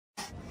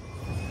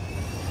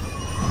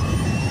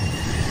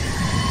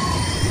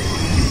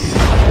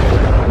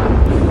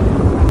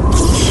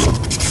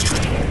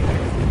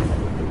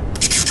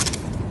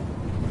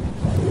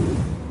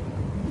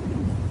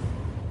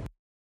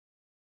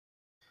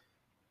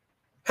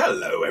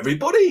Hello,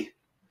 everybody.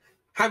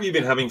 Have you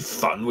been having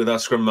fun with our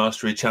Scrum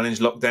Mastery Challenge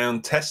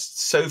Lockdown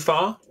tests so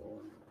far?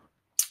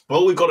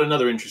 Well, we've got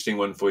another interesting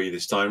one for you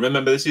this time.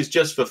 Remember, this is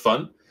just for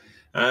fun,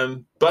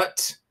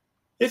 but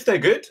if they're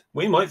good,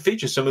 we might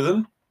feature some of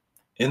them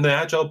in the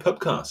Agile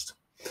Pubcast.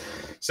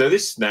 So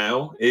this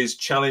now is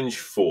Challenge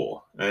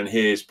 4, and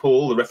here's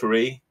Paul, the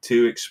referee,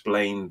 to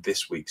explain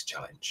this week's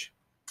challenge.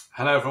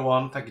 Hello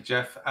everyone, thank you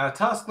Jeff.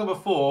 Task number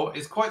 4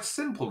 is quite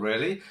simple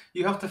really.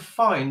 You have to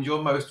find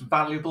your most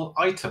valuable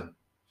item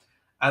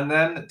and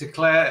then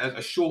declare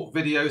a short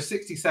video,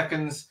 60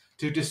 seconds,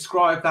 to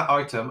describe that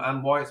item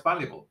and why it's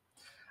valuable.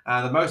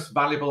 And the most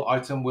valuable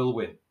item will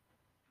win.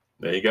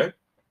 There you go.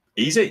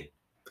 Easy.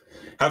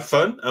 Have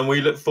fun, and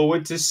we look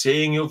forward to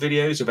seeing your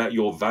videos about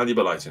your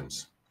valuable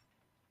items.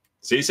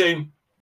 See you soon.